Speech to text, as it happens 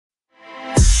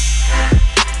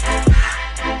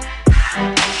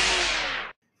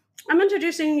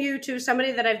introducing you to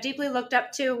somebody that I've deeply looked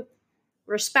up to,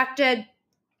 respected,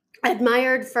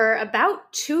 admired for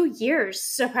about 2 years,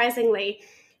 surprisingly.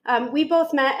 We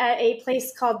both met at a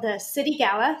place called the City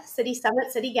Gala,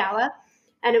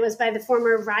 and it was by the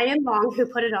former Ryan Long who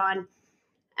put it on.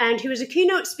 And he was a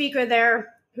keynote speaker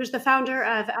there, who's the founder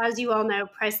of, as you all know,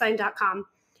 Priceline.com.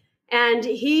 And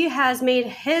he has made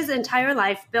his entire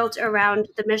life built around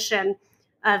the mission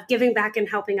of giving back and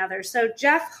helping others. So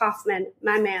Jeff Hoffman,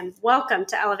 my man, welcome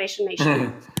to Elevation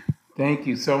Nation. Thank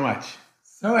you so much.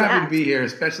 So happy to be here,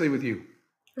 especially with you.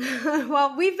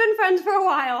 Well, we've been friends for a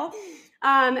while,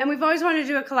 and we've always wanted to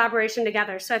do a collaboration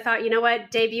together. So I thought, you know what,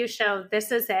 debut show,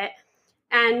 this is it.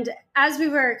 And as we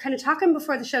were kind of talking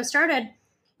before the show started,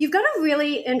 you've got a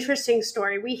really interesting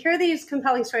story. We hear these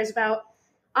compelling stories about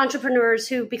entrepreneurs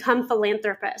who become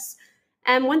philanthropists.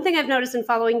 And one thing I've noticed in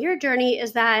following your journey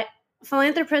is that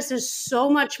philanthropist is so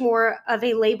much more of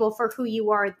a label for who you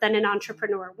are than an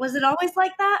entrepreneur. Was it always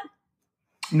like that?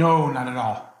 No, not at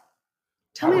all.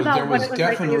 Tell me about what it was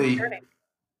like when you were starting.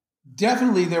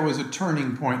 Definitely there was a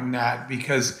turning point in that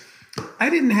because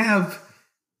I didn't have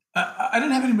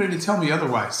anybody to tell me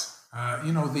otherwise.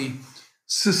 The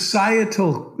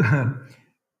societal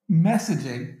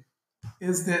messaging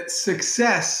is that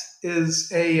success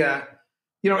is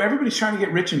everybody's trying to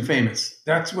get rich and famous.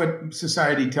 That's what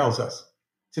society tells us.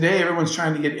 Today, everyone's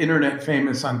trying to get internet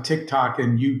famous on TikTok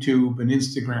and YouTube and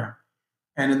Instagram.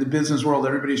 And in the business world,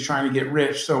 everybody's trying to get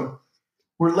rich. So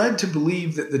we're led to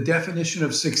believe that the definition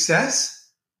of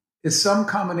success is some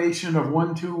combination of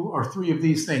 1, 2, or 3 of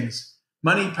these things: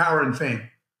 money, power, and fame.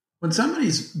 When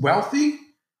somebody's wealthy,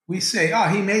 we say, oh,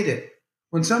 he made it.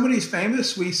 When somebody's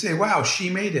famous, we say, wow, she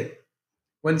made it.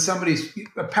 When somebody's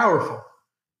powerful,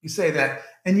 you say that.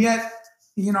 And yet,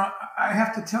 I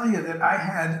have to tell you that I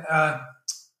had,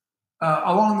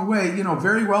 along the way,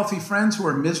 very wealthy friends who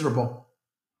are miserable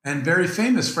and very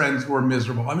famous friends who are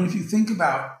miserable. I mean, if you think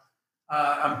about,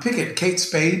 pick it, Kate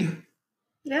Spade,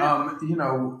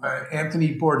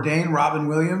 Anthony Bourdain, Robin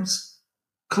Williams.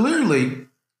 Clearly,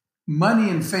 money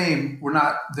and fame were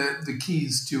not the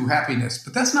keys to happiness,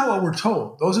 but that's not what we're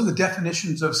told. Those are the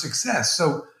definitions of success.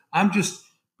 So I'm just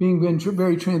being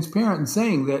very transparent and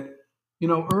saying that,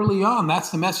 early on,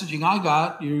 that's the messaging I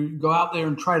got. You go out there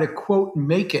and try to, quote,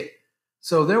 make it.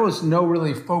 So there was no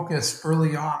really focus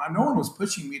early on. No one was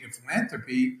pushing me to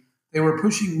philanthropy. They were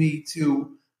pushing me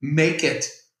to make it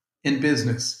in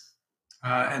business.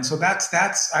 And so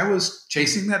I was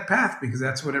chasing that path because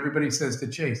that's what everybody says to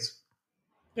chase.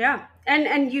 Yeah.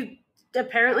 And you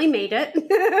apparently made it.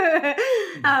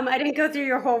 I didn't go through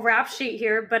your whole rap sheet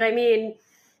here, but I mean,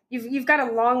 you've got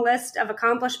a long list of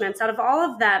accomplishments. Out of all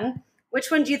of them, which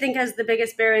one do you think has the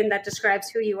biggest bearing that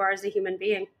describes who you are as a human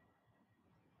being?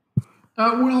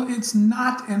 Well, it's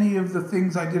not any of the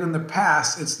things I did in the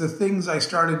past. It's the things I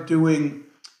started doing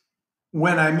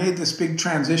when I made this big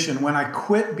transition, when I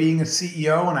quit being a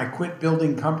CEO and I quit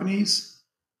building companies,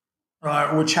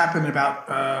 which happened about,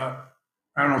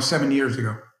 7 years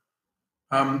ago.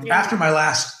 After my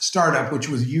last startup, which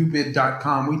was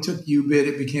ubid.com, we took Ubid.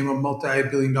 It became a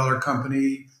multi-billion-dollar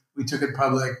company. We took it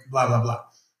public, blah, blah, blah.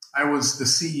 I was the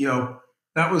CEO.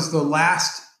 That was the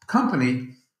last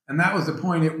company. And that was the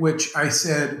point at which I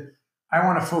said, I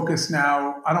want to focus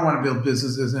now. I don't want to build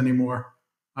businesses anymore.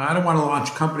 I don't want to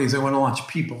launch companies. I want to launch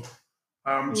people.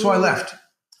 So I left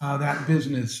that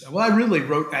business. Well, I really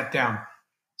wrote that down.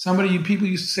 People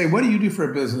used to say, what do you do for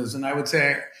a business? And I would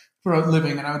say, for a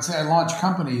living. And I would say, I launch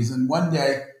companies. And one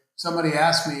day somebody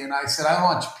asked me and I said, I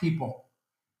launch people.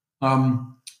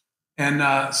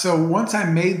 So once I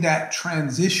made that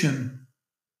transition,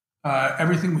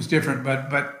 everything was different,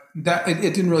 but that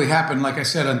it didn't really happen, like I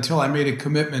said, until I made a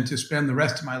commitment to spend the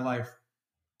rest of my life,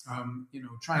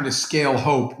 trying to scale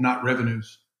hope, not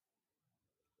revenues.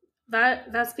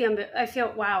 That's beyond. I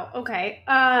feel wow. Okay.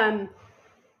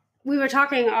 We were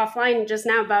talking offline just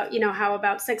now about how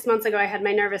about 6 months ago I had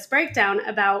my nervous breakdown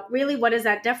about really what is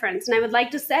that difference, and I would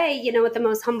like to say with the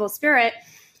most humble spirit,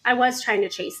 I was trying to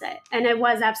chase it, and I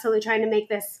was absolutely trying to make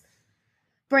this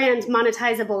brand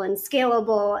monetizable and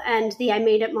scalable, and the I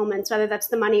made it moments, whether that's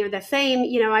the money or the fame,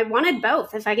 I wanted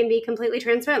both. If I can be completely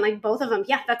transparent, like both of them,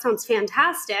 yeah, that sounds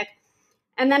fantastic.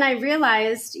 And then I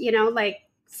realized, like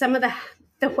some of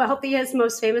the wealthiest,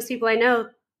 most famous people I know,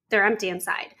 they're empty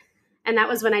inside. And that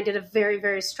was when I did a very,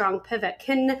 very strong pivot.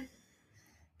 Can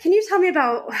you tell me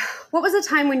about what was a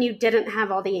time when you didn't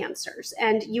have all the answers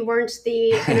and you weren't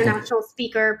the international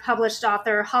speaker, published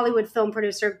author, Hollywood film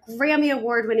producer, Grammy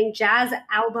Award-winning jazz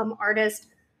album artist,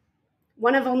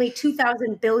 one of only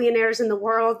 2,000 billionaires in the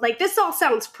world? Like, this all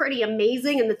sounds pretty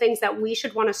amazing and the things that we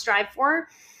should want to strive for.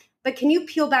 but can you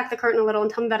peel back the curtain a little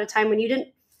and tell me about a time when you didn't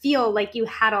feel like you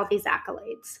had all these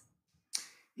accolades?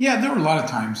 Yeah, there were a lot of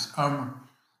times.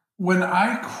 When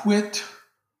I quit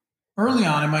early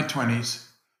on in my 20s,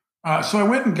 so I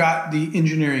went and got the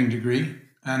engineering degree.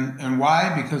 And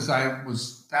why? Because I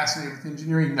was fascinated with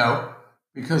engineering? No,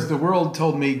 because the world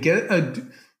told me,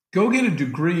 go get a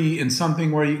degree in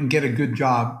something where you can get a good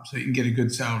job so you can get a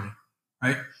good salary,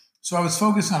 right? So I was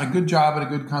focused on a good job at a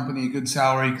good company, a good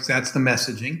salary, because that's the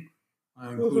messaging,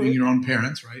 including your own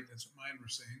parents, right? That's what mine were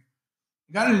saying.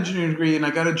 I got an engineering degree and I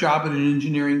got a job at an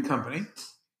engineering company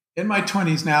in my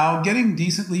 20s now, getting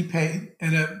decently paid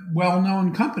at a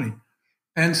well-known company.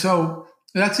 And so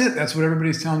that's it. That's what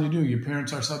everybody's telling you to do. Your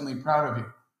parents are suddenly proud of you.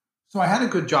 So I had a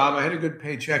good job. I had a good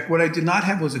paycheck. What I did not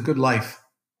have was a good life.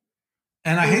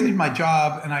 And I hated my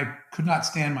job and I could not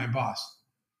stand my boss.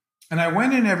 And I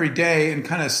went in every day and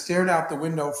kind of stared out the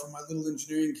window from my little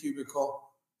engineering cubicle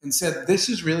and said, this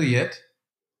is really it,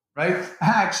 right?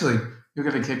 Actually, you're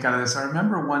going to kick out of this. I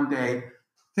remember one day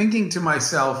thinking to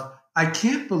myself, I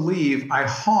can't believe I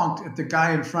honked at the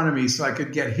guy in front of me so I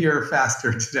could get here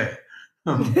faster today.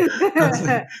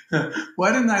 Like,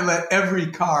 why didn't I let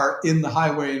every car in the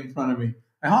highway in front of me?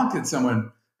 I honked at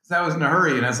someone because I was in a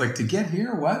hurry. And I was like, to get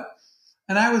here, what?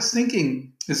 And I was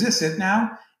thinking, is this it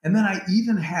now? And then I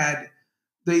even had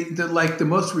the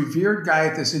most revered guy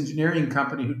at this engineering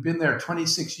company who'd been there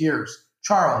 26 years,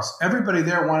 Charles. Everybody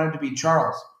there wanted to be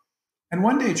Charles. And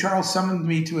one day Charles summoned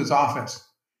me to his office.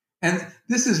 And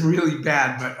this is really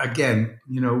bad, but again,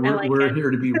 we're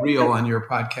here to be real on your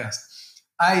podcast.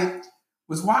 I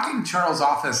was walking to Charles'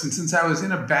 office, and since I was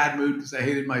in a bad mood because I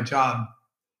hated my job,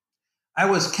 I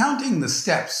was counting the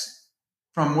steps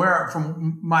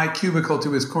from my cubicle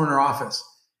to his corner office.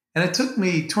 And it took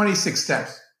me 26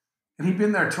 steps. And he'd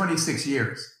been there 26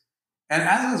 years. And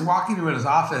as I was walking to his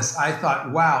office, I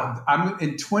thought, wow,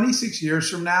 in 26 years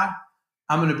from now,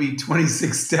 I'm going to be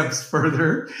 26 steps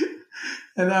further.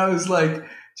 And I was like,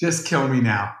 just kill me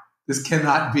now. This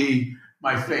cannot be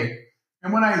my fate.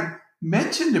 And when I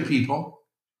mentioned to people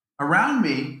around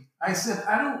me, I said,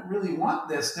 I don't really want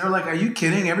this. They're like, are you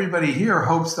kidding? Everybody here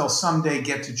hopes they'll someday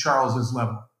get to Charles's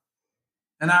level.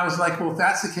 And I was like, well, if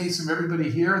that's the case of everybody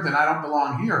here, then I don't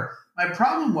belong here. My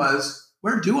problem was,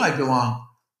 where do I belong?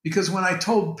 Because when I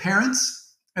told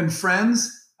parents and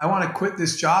friends, I want to quit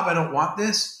this job, I don't want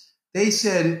this, they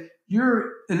said,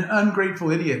 you're an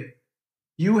ungrateful idiot.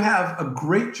 You have a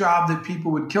great job that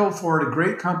people would kill for at a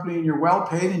great company and you're well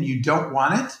paid and you don't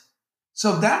want it.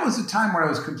 So that was a time where I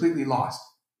was completely lost.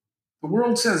 The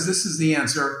world says this is the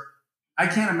answer. I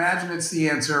can't imagine it's the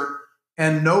answer.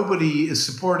 And nobody is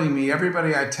supporting me.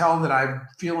 Everybody I tell that I'm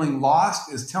feeling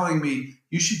lost is telling me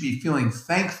you should be feeling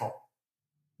thankful,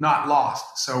 not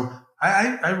lost. So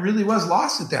I really was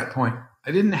lost at that point.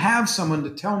 I didn't have someone to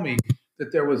tell me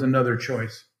that there was another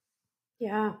choice.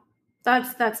 Yeah,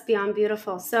 that's beyond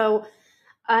beautiful. So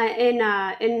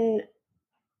in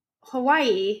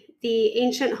Hawaii, the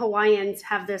ancient Hawaiians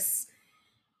have this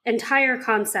entire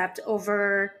concept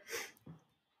over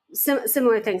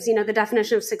similar things, the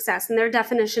definition of success. And their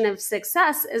definition of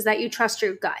success is that you trust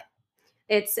your gut.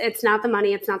 It's not the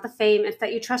money, it's not the fame, it's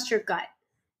that you trust your gut.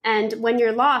 And when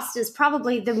you're lost is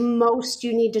probably the most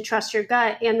you need to trust your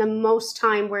gut and the most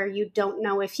time where you don't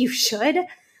know if you should.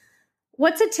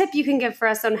 What's a tip you can give for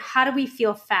us on how do we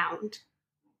feel found?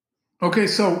 Okay,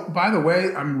 so by the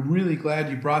way, I'm really glad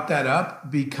you brought that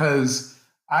up because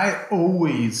I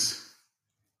always,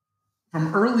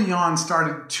 from early on,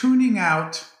 started tuning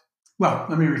out. Well,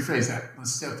 let me rephrase that.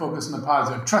 Let's focus on the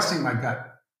positive. Trusting my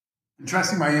gut and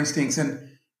trusting my instincts. And,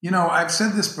 I've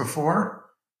said this before,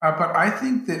 but I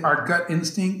think that our gut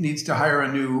instinct needs to hire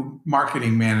a new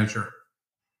marketing manager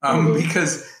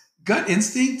because gut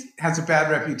instinct has a bad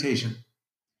reputation.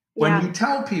 When you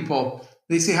tell people,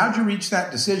 they say, how'd you reach that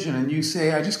decision? And you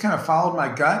say, I just kind of followed my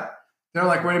gut. They're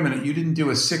like, wait a minute, you didn't do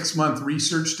a 6-month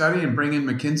research study and bring in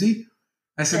McKinsey?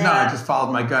 I said, no, I just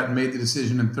followed my gut and made the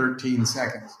decision in 13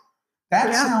 seconds.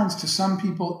 That sounds to some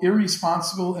people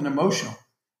irresponsible and emotional.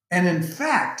 And in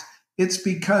fact, it's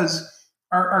because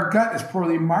our gut is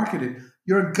poorly marketed.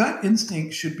 Your gut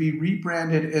instinct should be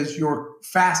rebranded as your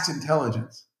fast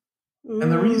intelligence.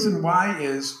 And the reason why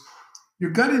is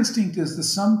your gut instinct is the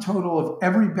sum total of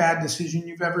every bad decision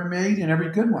you've ever made and every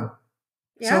good one.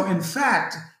 So in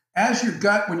fact,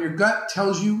 when your gut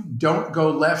tells you don't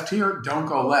go left here, don't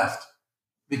go left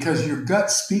because your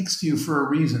gut speaks to you for a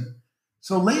reason.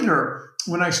 So later,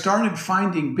 when I started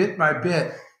finding bit by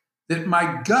bit that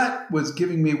my gut was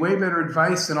giving me way better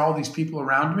advice than all these people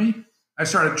around me, I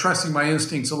started trusting my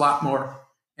instincts a lot more.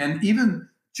 And even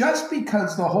just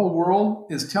because the whole world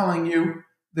is telling you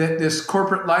that this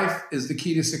corporate life is the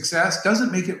key to success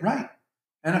doesn't make it right.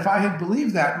 And if I had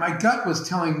believed that, my gut was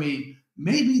telling me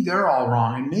maybe they're all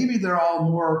wrong, and maybe they're all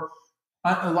more,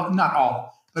 not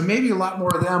all, but maybe a lot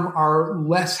more of them are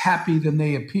less happy than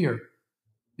they appear.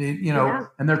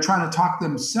 And they're trying to talk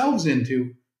themselves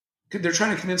into, they're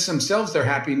trying to convince themselves they're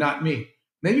happy, not me.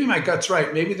 Maybe my gut's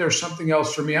right. Maybe there's something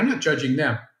else for me. I'm not judging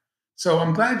them. So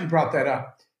I'm glad you brought that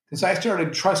up, because I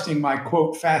started trusting my,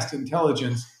 quote, fast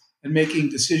intelligence and making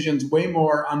decisions way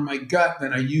more on my gut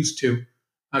than I used to,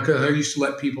 because I used to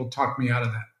let people talk me out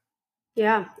of that.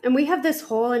 Yeah. And we have this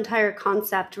whole entire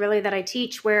concept really that I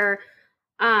teach where,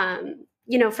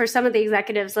 for some of the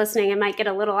executives listening, it might get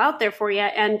a little out there for you,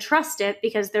 and trust it,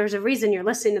 because there's a reason you're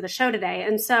listening to the show today.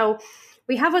 And so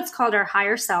we have what's called our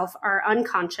higher self, our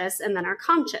unconscious, and then our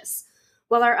conscious.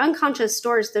 Well, our unconscious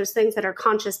stores those things that our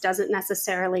conscious doesn't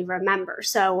necessarily remember.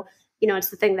 So, it's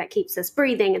the thing that keeps us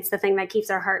breathing. It's the thing that keeps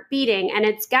our heart beating. And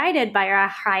it's guided by our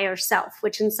higher self,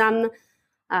 which in some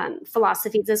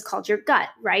philosophies is called your gut,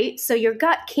 right? So your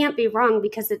gut can't be wrong,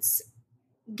 because it's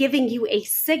giving you a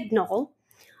signal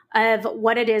of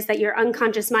what it is that your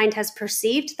unconscious mind has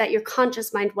perceived that your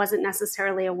conscious mind wasn't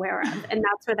necessarily aware of. And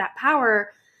that's where that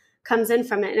power comes in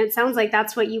from it. And it sounds like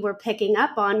that's what you were picking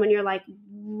up on when you're like,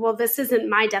 well, this isn't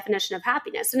my definition of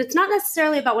happiness. And it's not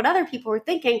necessarily about what other people were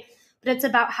thinking, but it's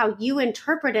about how you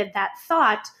interpreted that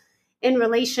thought in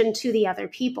relation to the other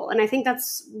people. And I think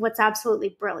that's what's absolutely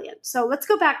brilliant. So let's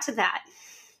go back to that.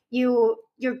 Your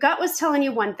gut was telling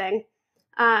you one thing.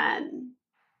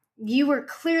 You were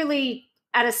clearly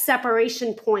at a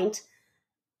separation point.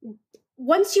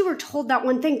 Once you were told that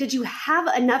one thing, did you have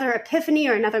another epiphany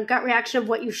or another gut reaction of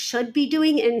what you should be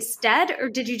doing instead? Or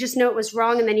did you just know it was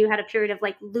wrong, and then you had a period of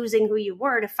like losing who you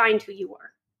were to find who you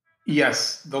were?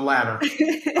 Yes, the latter.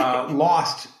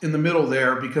 Lost in the middle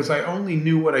there, because I only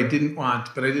knew what I didn't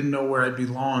want, but I didn't know where I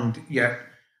belonged yet.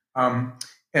 And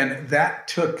that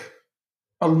took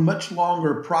a much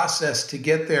longer process to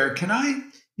get there.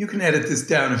 You can edit this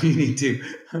down if you need to.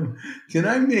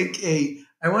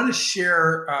 I want to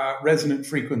share resonant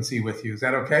frequency with you. Is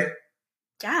that okay?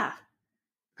 Yeah.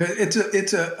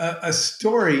 It's a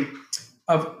story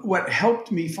of what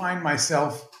helped me find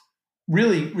myself,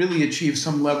 really, really achieve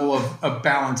some level of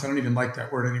balance. I don't even like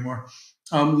that word anymore.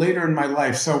 Later in my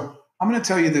life. So I'm going to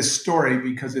tell you this story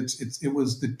because it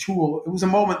was the tool. It was a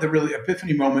moment, the really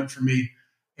epiphany moment for me,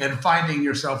 and finding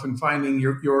yourself and finding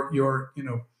your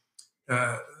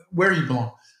where you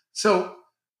belong. So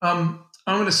I'm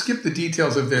going to skip the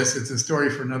details of this. It's a story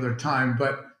for another time.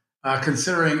 But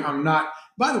considering I'm not,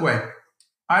 by the way,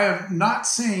 I am not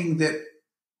saying that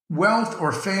wealth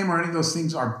or fame or any of those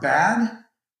things are bad.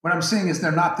 What I'm saying is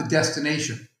they're not the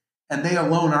destination, and they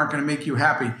alone aren't going to make you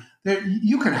happy.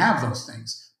 You can have those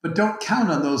things, but don't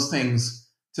count on those things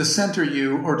to center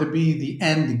you or to be the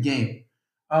end game.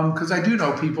 Because I do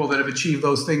know people that have achieved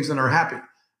those things and are happy,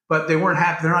 but they weren't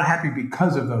happy. They're not happy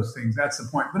because of those things. That's the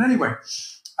point. But anyway,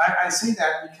 I say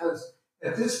that because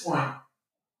at this point,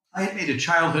 I had made a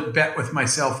childhood bet with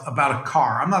myself about a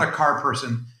car. I'm not a car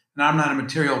person, and I'm not a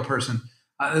material person.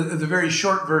 The very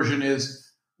short version is,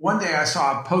 one day I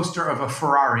saw a poster of a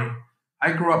Ferrari.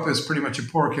 I grew up as pretty much a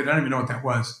poor kid. I don't even know what that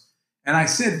was. And I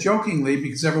said jokingly,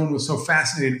 because everyone was so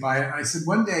fascinated by it, I said,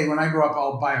 one day when I grow up,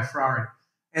 I'll buy a Ferrari.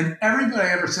 And everybody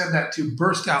I ever said that to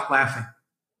burst out laughing.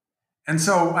 And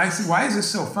so I said, why is this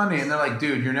so funny? And they're like,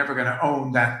 dude, you're never going to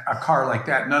own a car like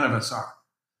that. None of us are.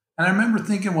 And I remember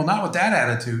thinking, well, not with that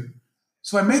attitude.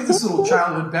 So I made this little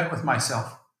childhood bet with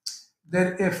myself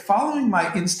that if following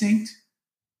my instinct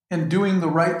and doing the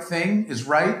right thing is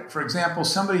right, for example,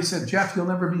 somebody said, Jeff, you'll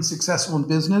never be successful in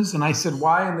business. And I said,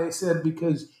 why? And they said,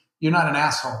 because you're not an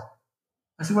asshole.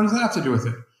 I said, what does that have to do with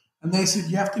it? And they said,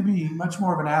 you have to be much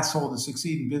more of an asshole to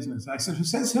succeed in business. I said, who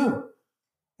says who?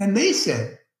 And they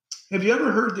said, have you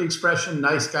ever heard the expression,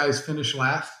 nice guys finish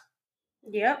last?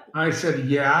 Yep. I said,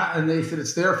 yeah. And they said,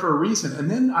 it's there for a reason. And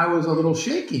then I was a little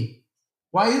shaky.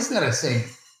 Why is that a saying?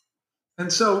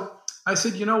 And so I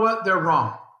said, you know what? They're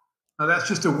wrong. Now, that's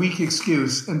just a weak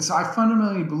excuse. And so I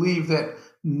fundamentally believe that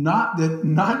not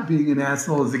being an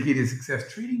asshole is the key to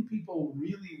success. Treating people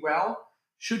really well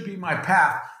should be my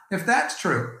path. If that's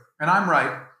true, and I'm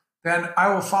right, then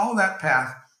I will follow that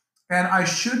path. And I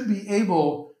should be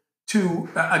able to,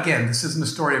 again, this isn't a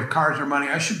story of cars or money.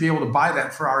 I should be able to buy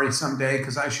that Ferrari someday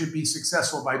because I should be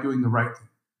successful by doing the right thing.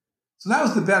 So that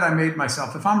was the bet I made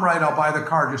myself. If I'm right, I'll buy the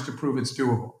car just to prove it's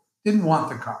doable. Didn't want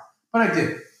the car, but I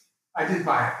did. I did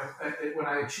buy it when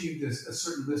I achieved a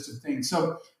certain list of things.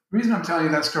 So the reason I'm telling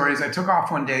you that story is I took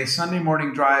off one day, Sunday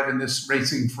morning drive in this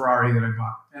racing Ferrari that I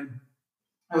bought. And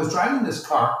I was driving this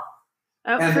car,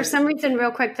 And For some reason,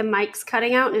 real quick, the mic's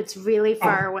cutting out and it's really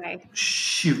far away.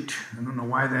 Shoot. I don't know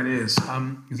why that is.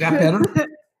 Is that better?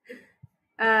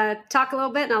 Talk a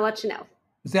little bit and I'll let you know.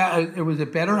 Was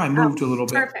it better? I moved a little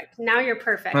bit. Perfect. Now you're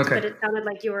perfect. Okay. But it sounded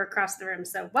like you were across the room.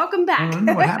 So welcome back. I don't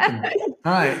know what happened.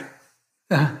 All right.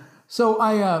 So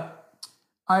I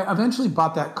eventually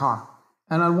bought that car.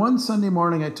 And on one Sunday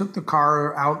morning, I took the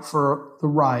car out for the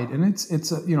ride. And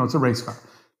it's a race car.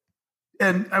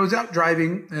 And I was out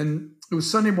driving, and it was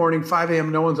Sunday morning, 5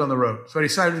 a.m. No one's on the road. So I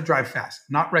decided to drive fast.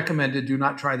 Not recommended. Do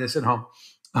not try this at home.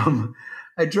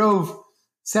 I drove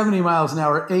 70 miles an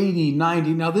hour, 80,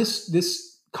 90. Now,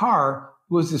 this car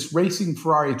was this racing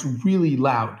Ferrari. It's really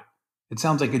loud. It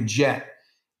sounds like a jet.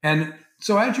 And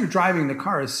so as you're driving, the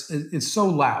car is so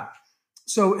loud.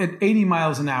 So at 80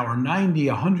 miles an hour, 90,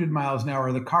 100 miles an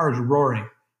hour, the car is roaring.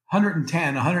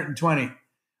 110, 120.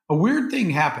 A weird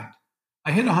thing happened.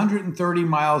 I hit 130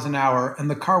 miles an hour and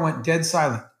the car went dead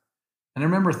silent. And I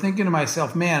remember thinking to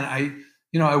myself, man,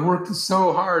 I worked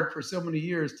so hard for so many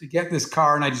years to get this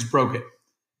car and I just broke it.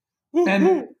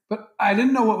 But I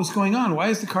didn't know what was going on. Why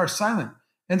is the car silent?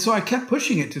 And so I kept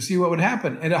pushing it to see what would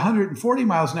happen. At 140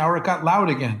 miles an hour, it got loud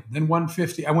again. Then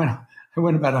 150. I went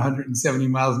about 170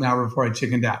 miles an hour before I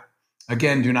chickened out.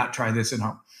 Again, do not try this at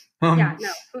home. I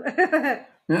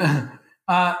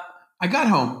got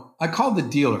home. I called the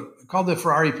dealer. I called the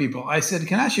Ferrari people. I said,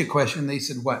 can I ask you a question? They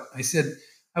said, what? I said,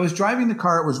 I was driving the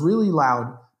car. It was really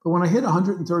loud. But when I hit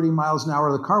 130 miles an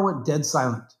hour, the car went dead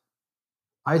silent.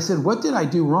 I said, what did I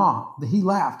do wrong? He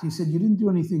laughed. He said, you didn't do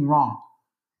anything wrong.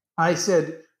 I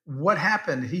said, what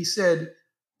happened? He said,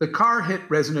 the car hit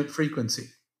resonant frequency.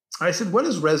 I said, what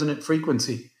is resonant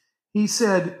frequency? He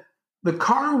said, the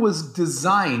car was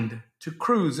designed to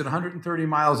cruise at 130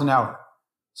 miles an hour.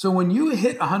 So when you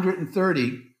hit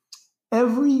 130,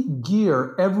 every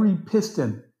gear, every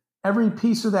piston, every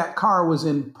piece of that car was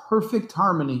in perfect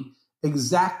harmony,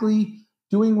 exactly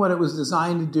doing what it was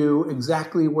designed to do,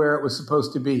 exactly where it was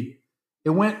supposed to be. It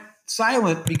went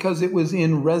silent because it was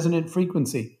in resonant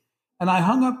frequency. And I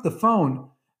hung up the phone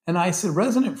and I said,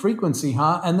 resonant frequency,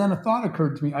 huh? And then a thought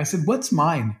occurred to me. I said, what's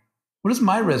mine? What is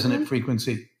my resonant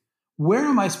frequency? Where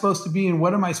am I supposed to be and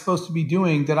what am I supposed to be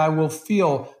doing that I will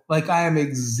feel like I am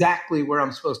exactly where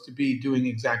I'm supposed to be, doing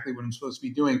exactly what I'm supposed to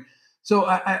be doing? So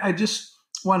I just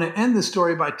want to end the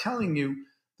story by telling you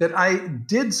that I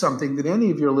did something that any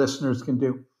of your listeners can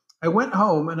do. I went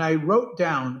home and I wrote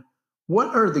down,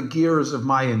 what are the gears of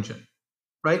my engine,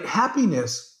 right?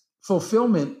 Happiness,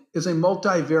 fulfillment is a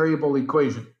multivariable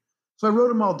equation. So I wrote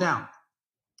them all down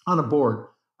on a board.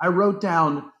 I wrote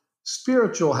down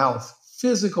spiritual health,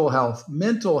 physical health,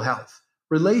 mental health,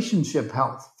 relationship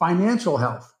health, financial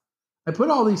health. I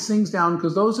put all these things down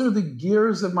because those are the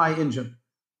gears of my engine,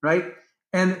 right?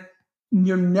 And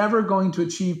you're never going to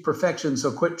achieve perfection,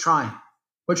 so quit trying.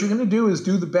 What you're going to do is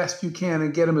do the best you can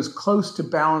and get them as close to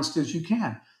balanced as you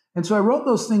can. And so I wrote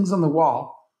those things on the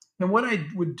wall. And what I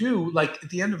would do, like at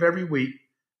the end of every week,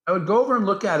 I would go over and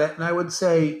look at it and I would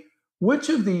say, which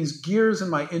of these gears in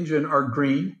my engine are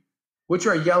green, which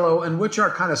are yellow, and which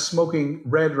are kind of smoking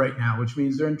red right now, which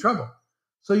means they're in trouble.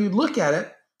 So you'd look at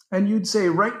it and you'd say,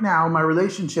 right now, my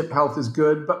relationship health is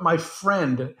good, but my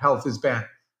friend health is bad.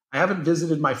 I haven't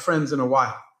visited my friends in a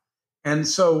while. And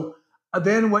so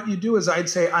then what you do is I'd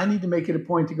say, I need to make it a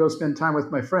point to go spend time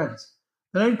with my friends.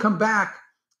 Then I'd come back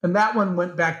and that one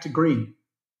went back to green.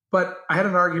 But I had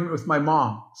an argument with my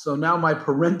mom. So now my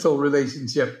parental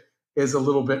relationship is a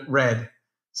little bit red.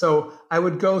 So I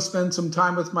would go spend some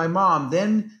time with my mom.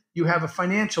 Then you have a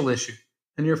financial issue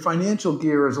and your financial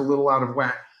gear is a little out of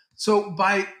whack. So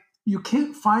you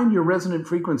can't find your resonant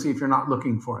frequency if you're not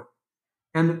looking for it.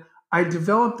 And I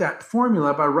developed that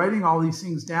formula by writing all these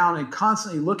things down and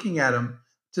constantly looking at them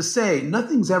to say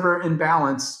nothing's ever in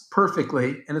balance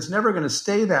perfectly, and it's never going to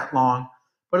stay that long.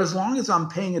 But as long as I'm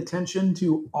paying attention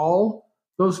to all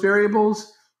those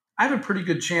variables, I have a pretty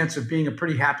good chance of being a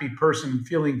pretty happy person and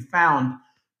feeling found,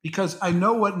 because I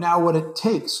know what it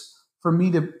takes for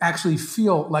me to actually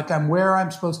feel like I'm where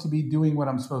I'm supposed to be, doing what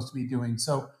I'm supposed to be doing.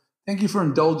 So thank you for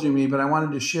indulging me, but I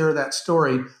wanted to share that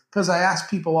story because I ask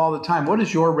people all the time, what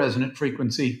is your resonant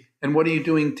frequency and what are you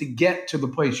doing to get to the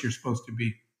place you're supposed to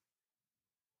be?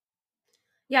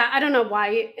 Yeah, I don't know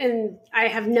why, and I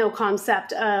have no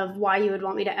concept of why you would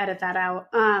want me to edit that out.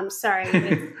 Sorry.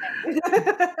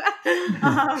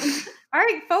 All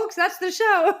right, folks, that's the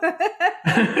show.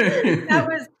 That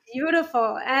was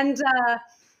beautiful. And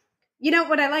you know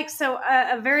what I like? So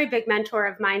a very big mentor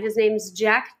of mine, his name's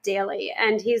Jack Daly,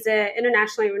 and he's an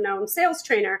internationally renowned sales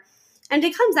trainer. And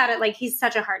he comes at it like he's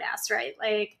such a hard ass, right?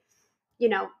 Like, you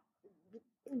know,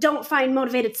 don't find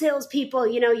motivated salespeople,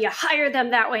 you hire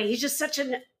them that way. He's just such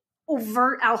an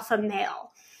overt alpha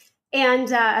male. And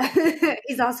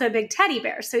he's also a big teddy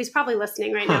bear. So he's probably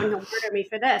listening right now and he'll murder me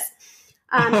for this.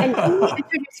 And he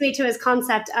introduced me to his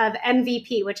concept of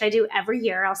MVP, which I do every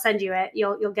year. I'll send you it.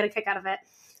 You'll get a kick out of it.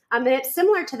 And it's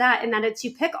similar to that in that it's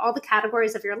you pick all the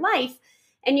categories of your life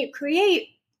and you create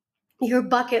your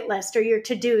bucket list or your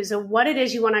to-dos of what it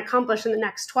is you want to accomplish in the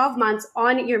next 12 months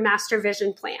on your master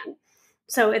vision plan.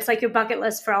 So it's like your bucket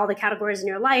list for all the categories in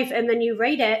your life. And then you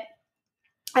rate it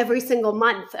every single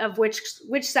month of which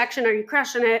section are you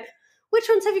crushing it? Which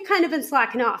ones have you kind of been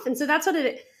slacking off? And so that's what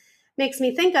it makes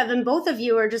me think of. And both of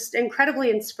you are just incredibly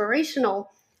inspirational.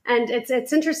 And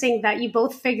it's interesting that you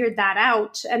both figured that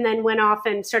out and then went off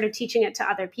and started teaching it to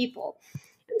other people.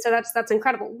 And so that's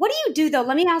incredible. What do you do though?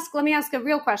 Let me ask a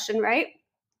real question, right?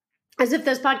 As if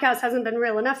this podcast hasn't been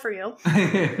real enough for you.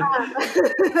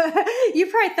 You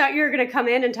probably thought you were going to come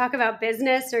in and talk about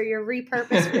business or your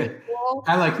repurpose retool.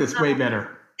 I like this way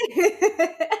better.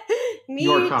 Me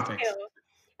Your topics. Too.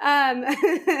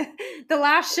 The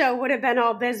last show would have been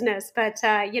all business, but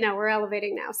we're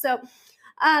elevating now. So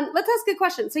let's ask a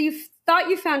question. So you thought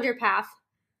you found your path.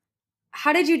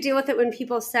 How did you deal with it when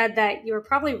people said that you were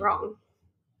probably wrong?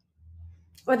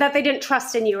 Or that they didn't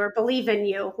trust in you or believe in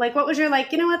you? Like, what was your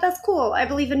you know what, that's cool. I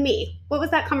believe in me. What was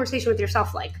that conversation with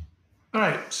yourself like? All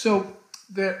right. So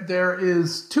there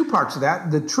is two parts of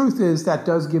that. The truth is that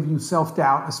does give you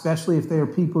self-doubt, especially if they are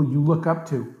people you look up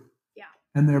to. Yeah.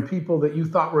 And they're people that you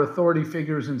thought were authority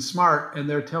figures and smart, and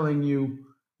they're telling you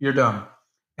you're dumb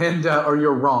and or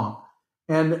you're wrong.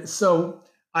 And so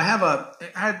I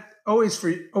had always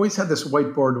had this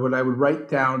whiteboard where I would write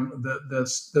down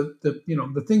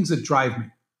the things that drive me,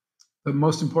 the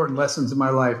most important lessons in my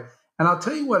life. And I'll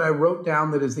tell you what I wrote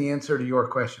down that is the answer to your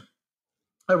question.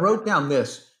 I wrote down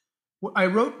this. I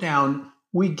wrote down,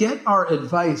 we get our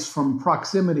advice from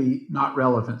proximity, not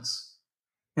relevance.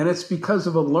 And it's because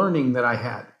of a learning that I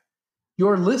had.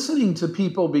 You're listening to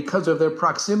people because of their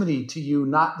proximity to you,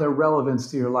 not their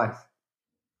relevance to your life.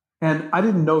 And I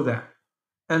didn't know that.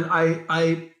 And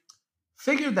I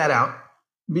figured that out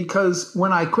because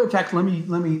when I quit, in fact, let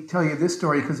me tell you this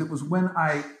story, because it was when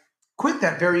I quit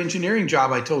that very engineering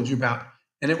job I told you about.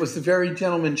 And it was the very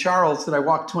gentleman, Charles, that I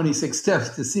walked 26 steps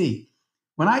to see.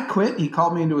 When I quit, he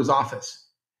called me into his office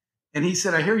and he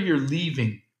said, I hear you're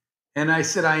leaving. And I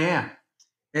said, I am.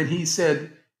 And he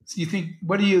said, so you think,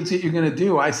 what do you think you're going to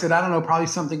do? I said, I don't know, probably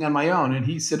something on my own. And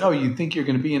he said, oh, you think you're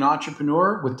going to be an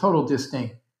entrepreneur? With total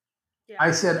disdain. Yeah.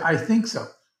 I said, I think so.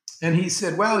 And he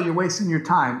said, well, you're wasting your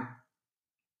time.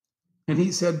 And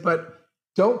he said, but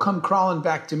don't come crawling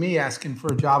back to me asking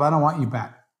for a job. I don't want you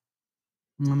back.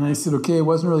 And I said, okay, I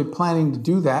wasn't really planning to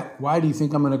do that. Why do you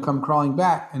think I'm going to come crawling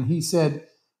back? And he said,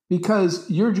 because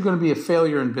you're going to be a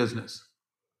failure in business.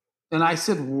 And I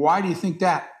said, why do you think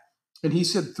that? And he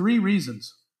said, 3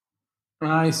 reasons.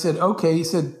 And I said, okay. He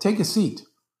said, take a seat.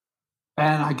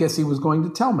 And I guess he was going to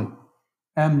tell me.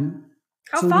 And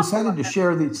so we decided to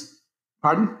share these.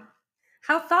 Pardon?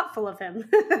 How thoughtful of him.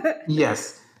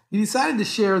 Yes. He decided to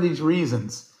share these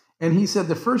reasons. And he said,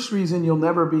 the first reason you'll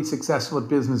never be successful at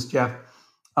business, Jeff,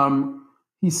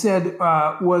 he said,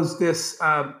 was this,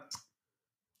 I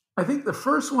think the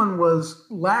first one was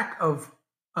lack of,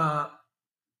 I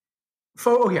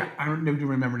don't need to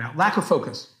remember now, lack of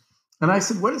focus. And I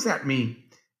said, what does that mean?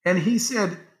 And he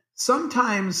said,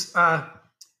 sometimes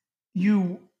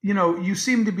you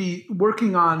seem to be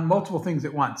working on multiple things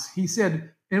at once. He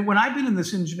said, and when I've been in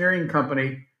this engineering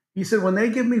company, he said, when they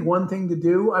give me one thing to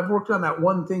do, I've worked on that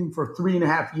one thing for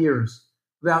 3.5 years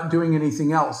without doing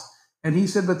anything else. And he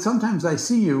said, but sometimes I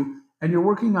see you and you're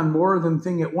working on more than one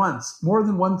thing at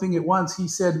once. He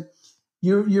said,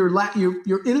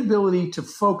 your inability to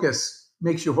focus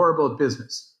makes you horrible at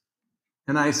business.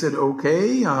 And I said,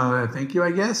 okay, thank you,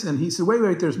 I guess. And he said,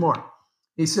 wait, there's more.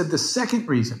 He said, the second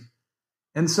reason.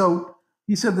 And so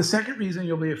he said, the second reason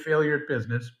you'll be a failure at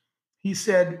business, he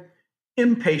said,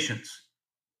 impatience.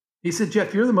 He said,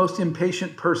 Jeff, you're the most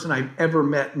impatient person I've ever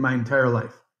met in my entire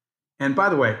life. And by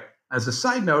the way, as a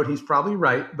side note, he's probably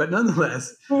right, but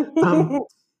nonetheless,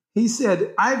 he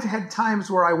said, I've had times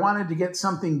where I wanted to get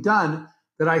something done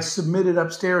that I submitted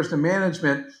upstairs to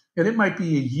management, and it might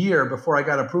be a year before I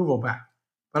got approval back.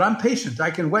 But I'm patient. I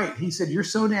can wait. He said, you're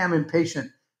so damn impatient,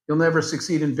 you'll never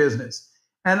succeed in business.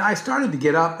 And I started to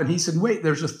get up, and he said, wait,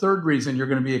 there's a third reason you're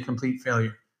going to be a complete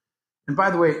failure. And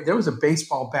by the way, there was a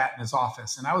baseball bat in his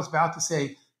office, and I was about to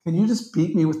say, can you just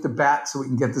beat me with the bat so we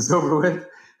can get this over with?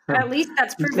 At least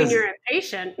that's proving you're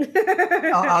impatient.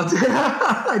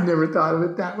 I never thought of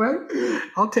it that way.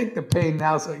 I'll take the pain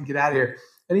now so I can get out of here.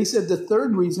 And he said, the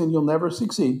third reason you'll never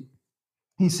succeed,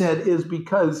 he said, is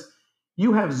because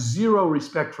you have zero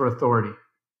respect for authority.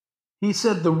 He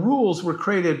said the rules were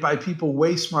created by people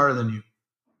way smarter than you,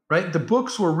 right? The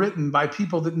books were written by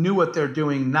people that knew what they're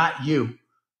doing, not you,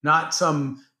 not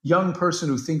some young person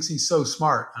who thinks he's so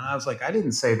smart. And I was like, I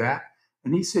didn't say that.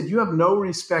 And he said, you have no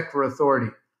respect for authority.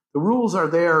 The rules are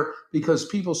there because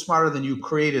people smarter than you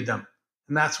created them.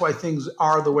 And that's why things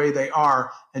are the way they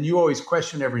are. And you always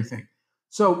question everything.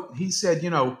 So he said,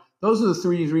 those are the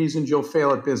three reasons you'll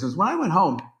fail at business. When I went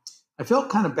home, I felt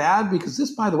kind of bad because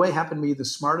this, by the way, happened to be the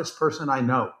smartest person I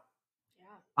know.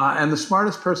 And the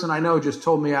smartest person I know just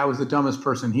told me I was the dumbest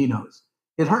person he knows.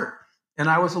 It hurt. And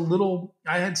I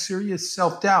had serious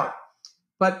self-doubt.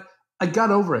 But I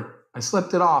got over it. I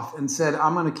slept it off and said,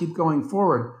 I'm going to keep going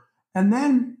forward. And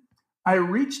then I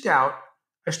reached out.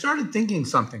 I started thinking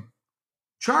something.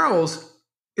 Charles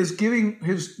is giving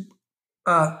his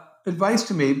advice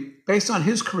to me based on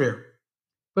his career.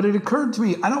 But it occurred to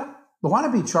me, I don't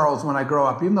want to be Charles when I grow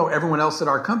up, even though everyone else at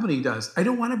our company does. I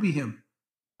don't want to be him.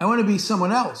 I want to be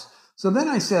someone else. So then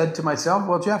I said to myself,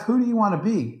 well, Jeff, who do you want to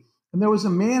be? And there was a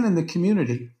man in the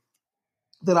community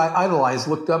that I idolized,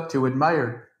 looked up to,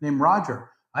 admired, named Roger.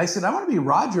 I said, I want to be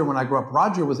Roger when I grow up.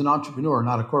 Roger was an entrepreneur,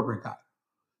 not a corporate guy.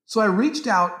 So I reached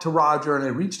out to Roger, and I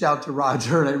reached out to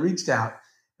Roger, and I reached out.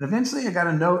 And eventually I got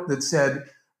a note that said,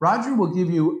 Roger will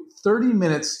give you 30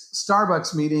 minutes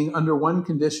Starbucks meeting under one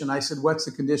condition. I said, what's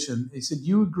the condition? He said,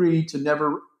 you agree to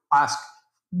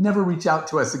never reach out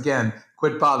to us again.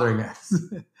 Quit bothering us.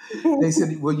 They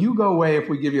said, will you go away if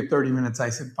we give you 30 minutes? I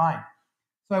said, fine.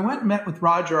 So I went and met with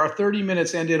Roger. Our 30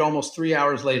 minutes ended almost 3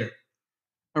 hours later.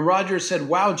 And Roger said,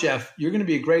 wow, Jeff, you're going to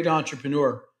be a great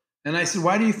entrepreneur. And I said,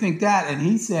 why do you think that? And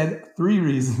he said, 3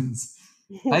 reasons.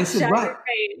 I said, what?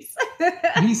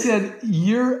 He said,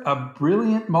 you're a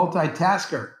brilliant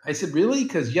multitasker. I said, really?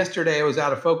 Because yesterday I was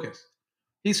out of focus.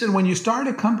 He said, when you start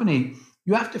a company,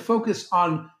 you have to focus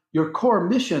on your core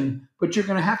mission, but you're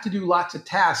going to have to do lots of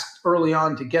tasks early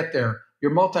on to get there.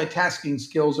 Your multitasking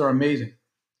skills are amazing.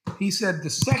 He said, the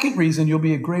second reason you'll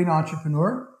be a great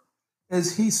entrepreneur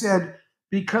is, he said,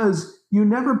 because you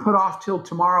never put off till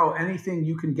tomorrow anything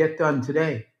you can get done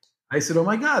today. I said, oh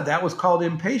my God, that was called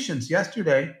impatience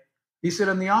yesterday. He said,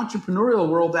 in the entrepreneurial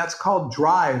world, that's called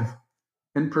drive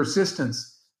and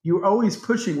persistence. You're always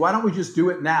pushing. Why don't we just do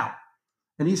it now?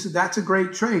 And he said, that's a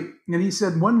great trait. And he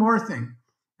said, one more thing.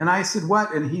 And I said,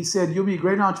 what? And he said, you'll be a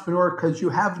great entrepreneur because you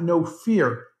have no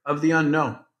fear of the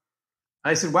unknown.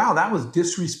 I said, wow, that was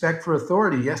disrespect for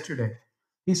authority yesterday.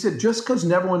 He said, just because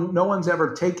no one's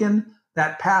ever taken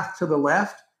that path to the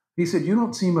left, he said, you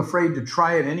don't seem afraid to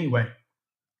try it anyway.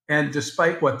 And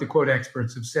despite what the quote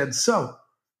experts have said. So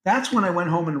that's when I went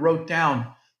home and wrote down,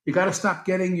 you got to stop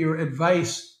getting your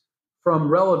advice from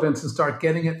relevance and start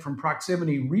getting it from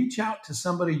proximity. Reach out to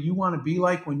somebody you want to be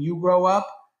like when you grow up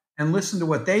and listen to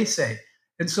what they say.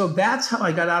 And so that's how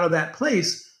I got out of that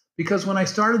place, because when I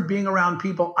started being around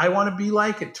people I want to be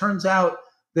like, it turns out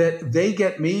that they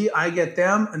get me, I get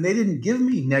them, and they didn't give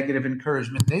me negative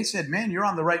encouragement. They said, man, you're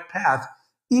on the right path,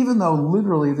 even though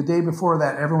literally the day before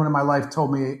that, everyone in my life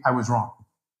told me I was wrong.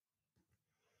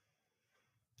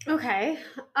 Okay.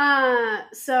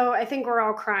 So I think we're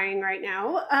all crying right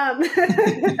now.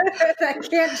 That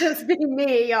can't just be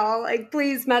me, y'all. Like,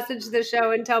 please message the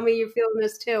show and tell me you're feeling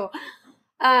this too.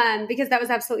 Because that was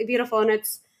absolutely beautiful. And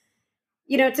it's,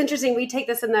 it's interesting. We take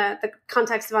this in the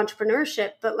context of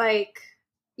entrepreneurship, but like,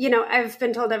 I've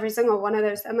been told every single one of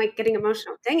those, I'm like getting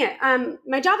emotional. Dang it.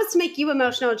 My job is to make you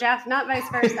emotional, Jeff, not vice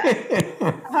versa.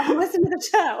 Listen to the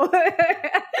show.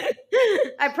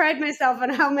 I pride myself on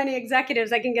how many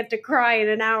executives I can get to cry in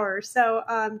an hour. So,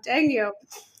 dang you.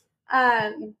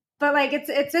 But like,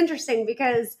 it's interesting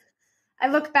because I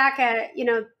look back at,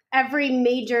 every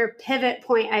major pivot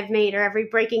point I've made, or every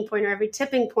breaking point, or every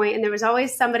tipping point, and there was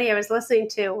always somebody I was listening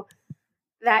to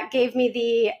that gave me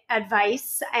the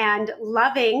advice and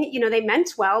loving, they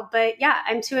meant well, but yeah,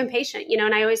 I'm too impatient,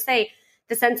 and I always say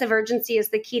the sense of urgency is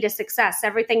the key to success.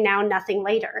 Everything now, nothing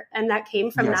later. And that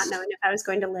came from not knowing if I was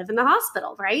going to live in the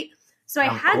hospital. Right. So I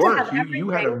had to have everything. You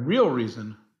had a real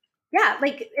reason. Yeah.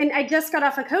 And I just got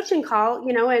off a coaching call,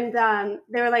 and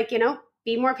they were like,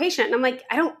 be more patient. And I'm like,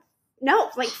 I don't know,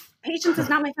 like patience is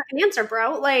not my fucking answer,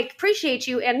 bro. Like, appreciate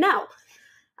you. And no.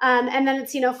 And then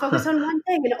it's, focus on one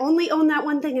thing and only own that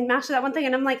one thing and master that one thing.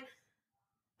 And I'm like,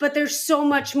 but there's so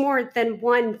much more than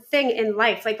one thing in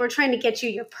life. Like, we're trying to get you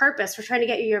your purpose. We're trying to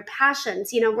get you your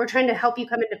passions. We're trying to help you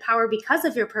come into power because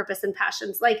of your purpose and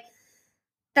passions. Like,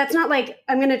 that's not like,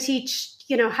 I'm going to teach,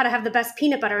 how to have the best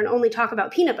peanut butter and only talk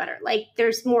about peanut butter. Like,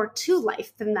 there's more to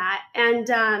life than that.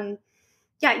 And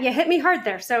Yeah, you hit me hard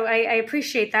there. So I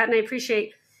appreciate that. And I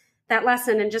appreciate that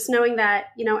lesson. And just knowing that,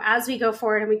 as we go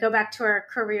forward and we go back to our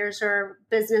careers or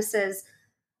businesses,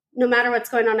 no matter what's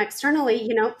going on externally,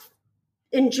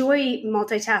 enjoy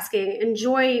multitasking,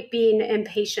 enjoy being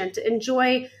impatient,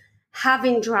 enjoy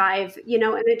having drive,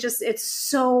 and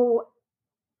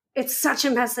it's such a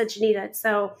message needed.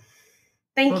 So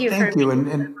thank you. Thank you.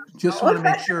 And just want to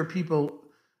make sure people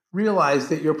realize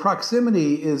that your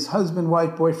proximity is husband,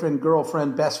 wife, boyfriend,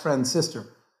 girlfriend, best friend, sister.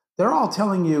 They're all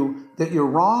telling you that you're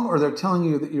wrong, or they're telling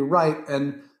you that you're right.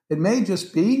 And it may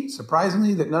just be,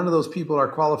 surprisingly, that none of those people are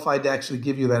qualified to actually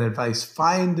give you that advice.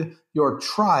 Find your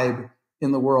tribe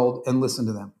in the world and listen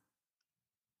to them.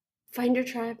 Find your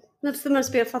tribe. That's the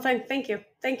most beautiful thing. Thank you.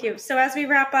 Thank you. So as we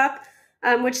wrap up,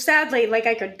 which sadly,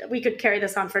 we could carry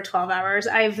this on for 12 hours.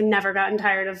 I've never gotten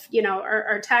tired of,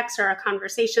 our texts or our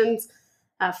conversations,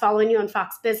 following you on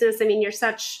Fox Business. I mean, you're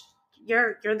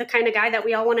the kind of guy that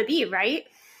we all want to be, right?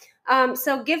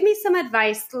 So give me some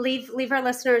advice. Leave our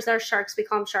listeners, our sharks, we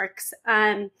call them sharks.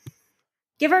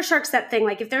 Give our sharks that thing.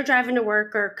 Like if they're driving to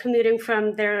work or commuting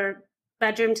from their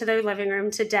bedroom to their living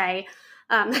room today,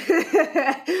 what's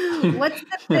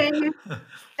the thing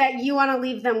that you want to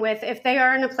leave them with if they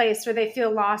are in a place where they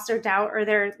feel lost or doubt, or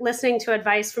they're listening to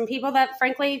advice from people that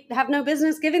frankly have no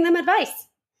business giving them advice?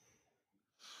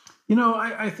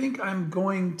 I think I'm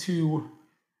going to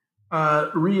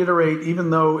reiterate, even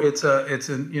though it's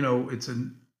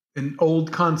an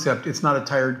old concept, it's not a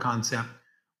tired concept,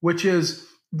 which is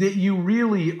that you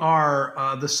really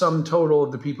are the sum total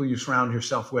of the people you surround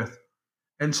yourself with.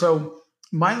 And so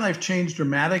my life changed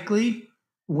dramatically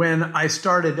when I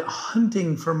started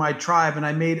hunting for my tribe, and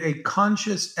I made a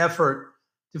conscious effort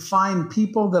to find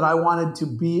people that I wanted to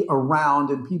be around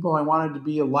and people I wanted to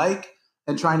be alike,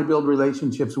 and trying to build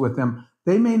relationships with them.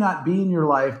 They may not be in your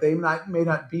life. They may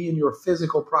not be in your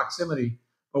physical proximity.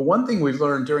 But one thing we've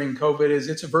learned during COVID is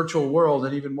it's a virtual world,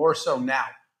 and even more so now.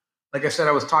 Like I said,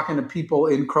 I was talking to people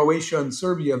in Croatia and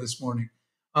Serbia this morning.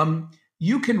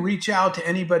 You can reach out to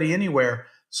anybody anywhere.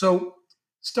 So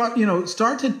start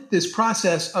this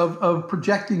process of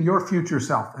projecting your future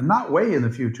self, and not way in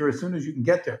the future, as soon as you can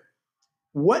get there.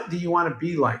 What do you want to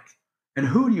be like? And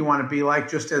who do you want to be like,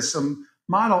 just as some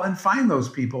model? And find those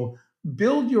people.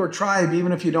 Build your tribe,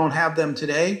 even if you don't have them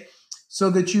today, so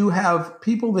that you have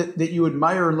people that you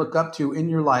admire and look up to in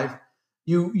your life.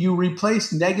 You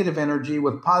replace negative energy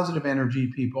with positive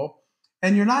energy people.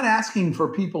 And you're not asking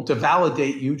for people to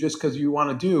validate you just because you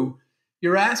want to do.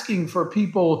 You're asking for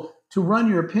people to run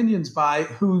your opinions by,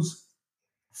 whose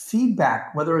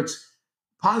feedback, whether it's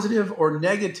positive or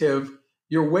negative,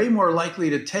 you're way more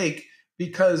likely to take,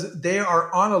 because they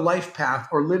are on a life path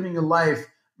or living a life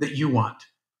that you want.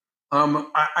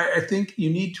 I think you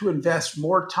need to invest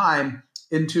more time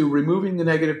into removing the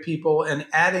negative people and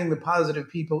adding the positive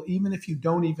people, even if you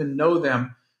don't even know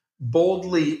them.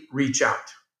 Boldly reach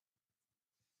out.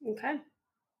 Okay.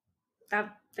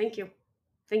 Thank you.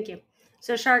 Thank you.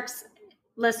 So sharks,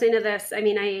 listening to this, I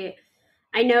mean,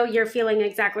 I know you're feeling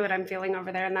exactly what I'm feeling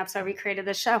over there, and that's why we created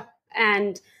this show.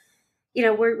 And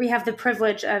we have the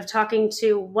privilege of talking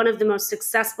to one of the most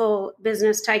successful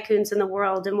business tycoons in the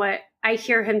world. And what I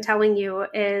hear him telling you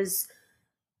is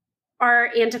our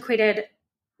antiquated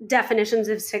definitions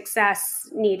of success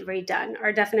need redone.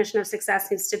 Our definition of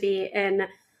success needs to be in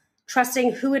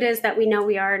trusting who it is that we know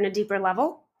we are in a deeper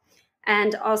level,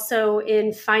 and also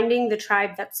in finding the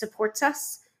tribe that supports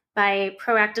us by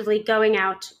proactively going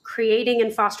out, creating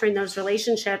and fostering those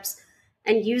relationships,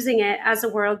 and using it as a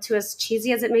world to, as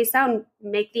cheesy as it may sound,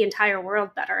 make the entire world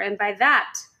better. And by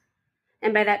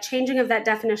that changing of that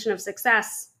definition of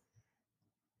success,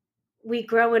 we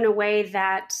grow in a way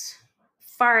that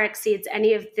far exceeds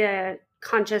any of the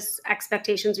conscious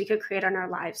expectations we could create on our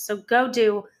lives. So go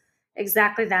do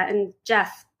exactly that. And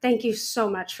Jeff, thank you so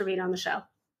much for being on the show.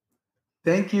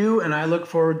 Thank you. And I look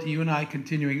forward to you and I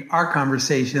continuing our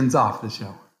conversations off the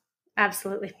show.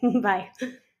 Absolutely. Bye.